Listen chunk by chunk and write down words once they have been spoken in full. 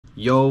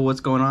Yo, what's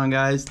going on,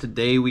 guys?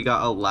 Today we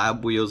got a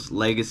Lab Wheels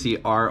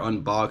Legacy R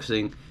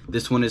unboxing.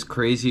 This one is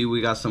crazy.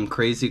 We got some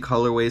crazy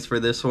colorways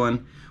for this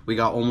one. We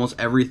got almost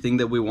everything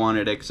that we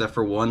wanted except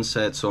for one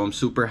set, so I'm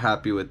super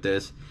happy with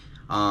this.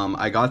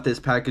 I got this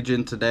package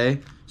in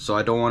today, so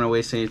I don't want to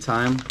waste any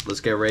time. Let's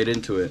get right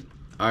into it.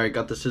 Alright,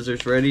 got the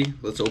scissors ready.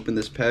 Let's open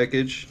this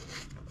package.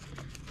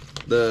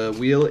 The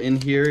wheel in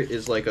here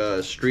is like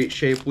a street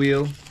shape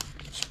wheel.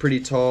 It's pretty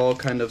tall,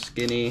 kind of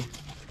skinny.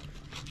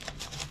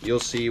 You'll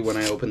see when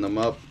I open them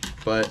up,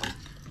 but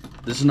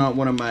this is not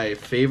one of my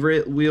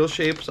favorite wheel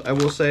shapes, I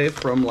will say,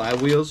 from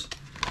Lab Wheels,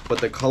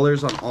 but the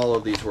colors on all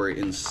of these were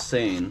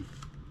insane.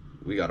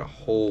 We got a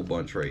whole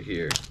bunch right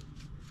here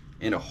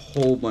and a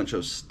whole bunch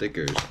of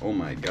stickers. Oh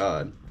my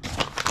god,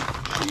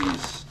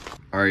 jeez.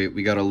 All right,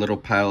 we got a little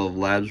pile of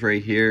labs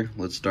right here.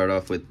 Let's start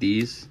off with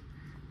these.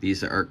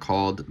 These are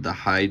called the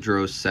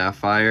Hydro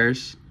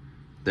Sapphires.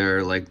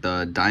 They're like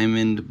the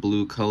diamond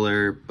blue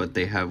color, but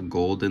they have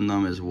gold in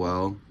them as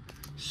well.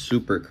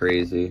 Super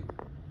crazy.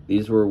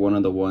 These were one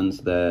of the ones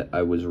that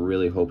I was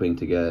really hoping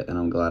to get, and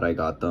I'm glad I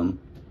got them.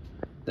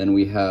 Then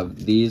we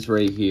have these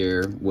right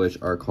here, which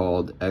are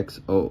called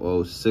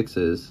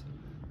X006s.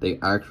 They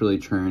actually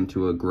turn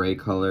to a gray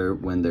color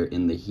when they're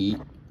in the heat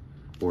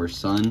or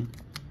sun,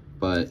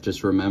 but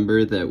just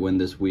remember that when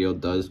this wheel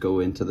does go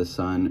into the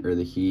sun or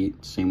the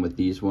heat, same with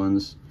these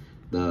ones,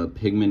 the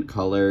pigment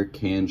color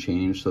can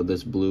change, so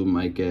this blue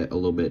might get a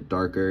little bit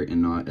darker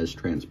and not as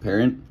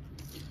transparent.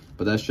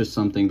 But that's just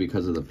something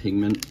because of the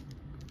pigment.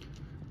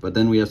 But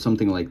then we have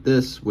something like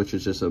this, which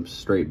is just a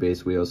straight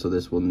base wheel, so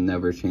this will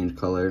never change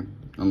color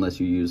unless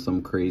you use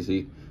them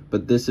crazy.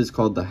 But this is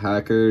called the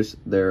Hackers.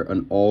 They're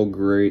an all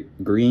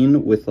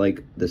green with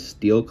like the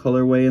steel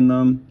colorway in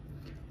them,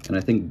 and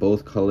I think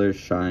both colors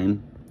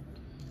shine,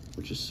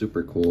 which is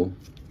super cool.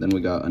 Then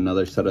we got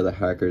another set of the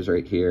Hackers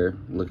right here.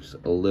 Looks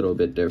a little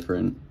bit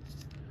different,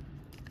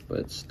 but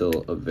it's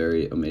still a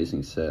very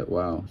amazing set.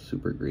 Wow,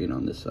 super green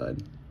on this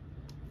side.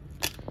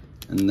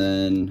 And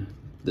then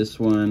this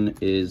one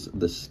is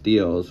the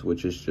Steels,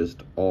 which is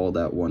just all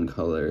that one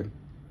color.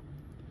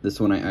 This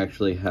one I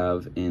actually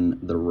have in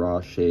the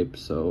raw shape,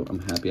 so I'm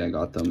happy I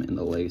got them in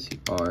the Legacy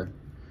R.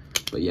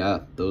 But yeah,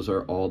 those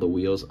are all the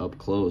wheels up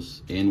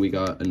close. And we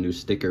got a new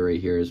sticker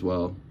right here as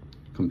well,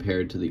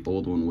 compared to the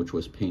old one, which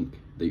was pink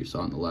that you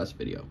saw in the last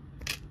video.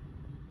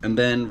 And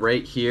then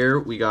right here,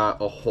 we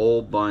got a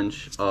whole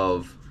bunch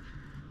of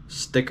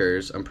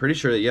stickers. I'm pretty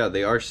sure that, yeah,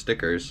 they are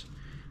stickers.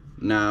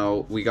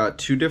 Now, we got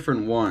two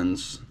different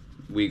ones.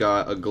 We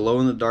got a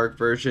glow-in-the-dark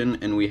version,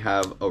 and we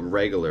have a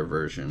regular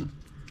version.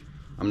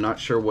 I'm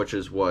not sure which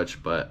is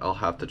which, but I'll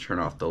have to turn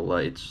off the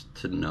lights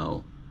to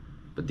know.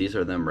 But these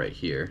are them right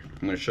here.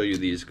 I'm going to show you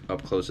these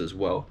up close as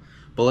well.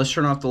 But let's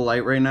turn off the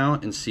light right now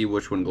and see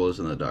which one glows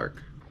in the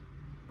dark.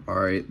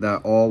 Alright,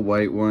 that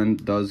all-white one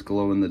does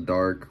glow in the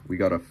dark. We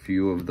got a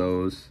few of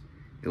those.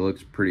 It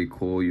looks pretty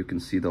cool. You can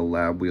see the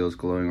Lab Wheels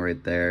glowing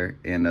right there,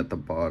 and at the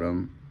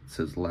bottom it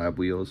says Lab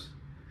Wheels.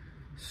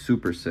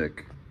 Super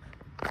sick.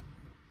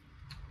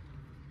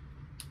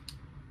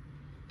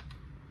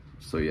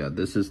 So yeah,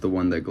 this is the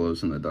one that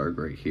glows in the dark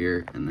right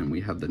here, and then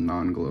we have the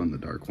non-glow in the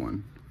dark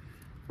one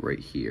right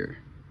here,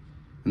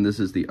 and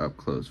this is the up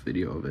close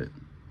video of it.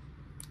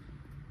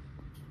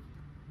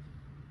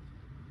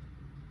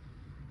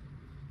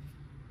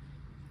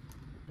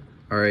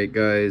 Alright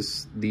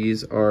guys,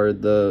 these are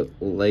the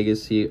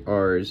Legacy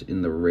R's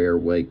in the rare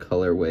white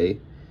colorway.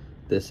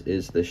 This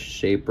is the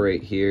shape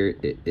right here.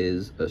 It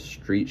is a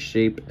street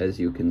shape, as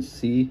you can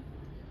see.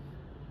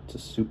 It's a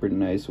super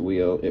nice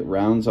wheel. It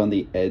rounds on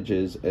the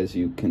edges, as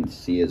you can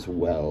see as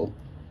well.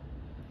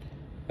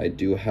 I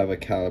do have a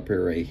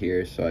caliper right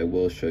here, so I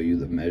will show you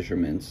the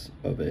measurements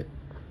of it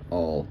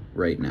all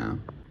right now.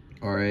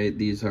 Alright,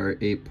 these are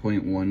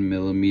 8.1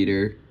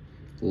 millimeter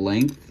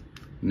length.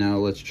 Now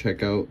let's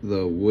check out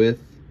the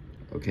width.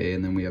 Okay,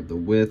 and then we have the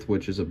width,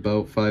 which is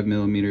about 5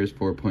 millimeters,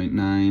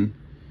 4.9.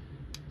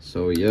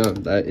 So yeah,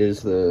 that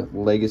is the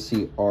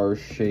Legacy R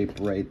shape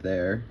right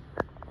there.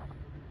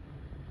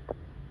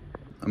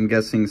 I'm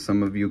guessing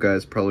some of you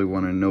guys probably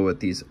want to know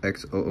what these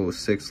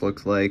X006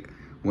 looks like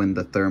when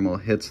the thermal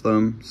hits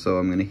them. So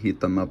I'm going to heat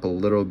them up a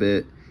little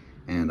bit,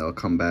 and I'll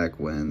come back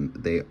when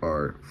they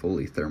are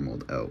fully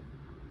thermaled out.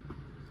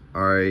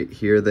 Alright,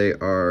 here they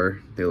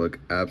are. They look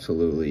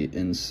absolutely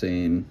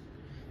insane.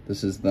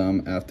 This is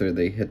them after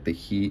they hit the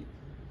heat.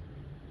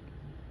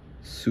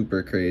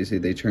 Super crazy.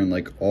 They turn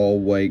like all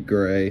white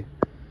gray.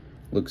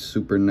 Looks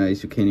super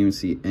nice. You can't even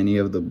see any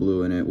of the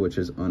blue in it, which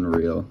is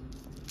unreal.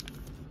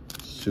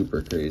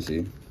 Super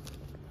crazy.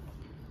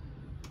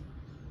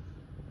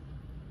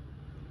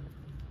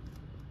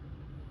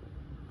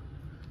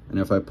 And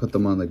if I put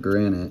them on the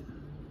granite,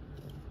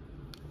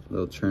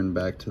 they'll turn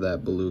back to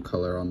that blue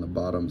color on the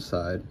bottom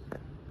side,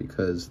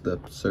 because the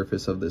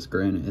surface of this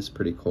granite is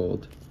pretty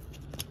cold.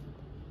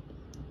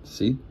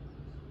 See?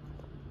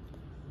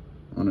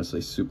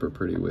 Honestly, super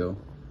pretty wheel.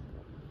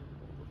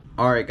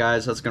 Alright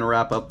guys, that's going to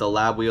wrap up the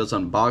Lab Wheels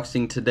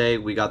unboxing today.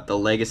 We got the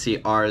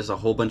Legacy R's, a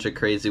whole bunch of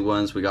crazy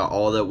ones. We got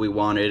all that we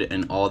wanted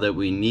and all that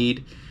we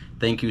need.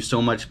 Thank you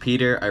so much,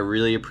 Peter. I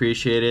really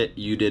appreciate it.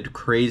 You did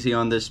crazy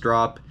on this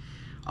drop.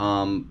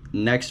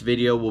 Next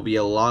video will be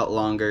a lot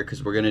longer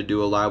because we're going to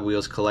do a Lab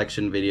Wheels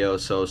collection video,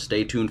 so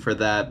stay tuned for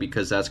that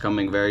because that's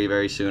coming very,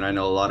 very soon. I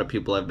know a lot of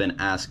people have been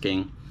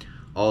asking.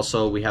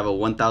 Also, we have a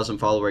 1,000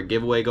 follower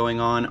giveaway going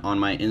on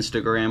my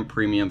Instagram,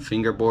 Premium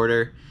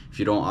Fingerboarder. If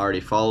you don't already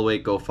follow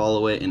it, go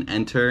follow it and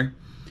enter.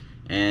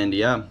 And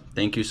yeah,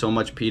 thank you so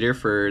much, Peter,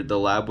 for the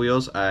Lab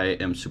Wheels. I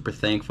am super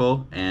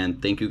thankful,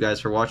 and thank you guys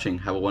for watching.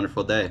 Have a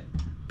wonderful day.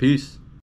 Peace.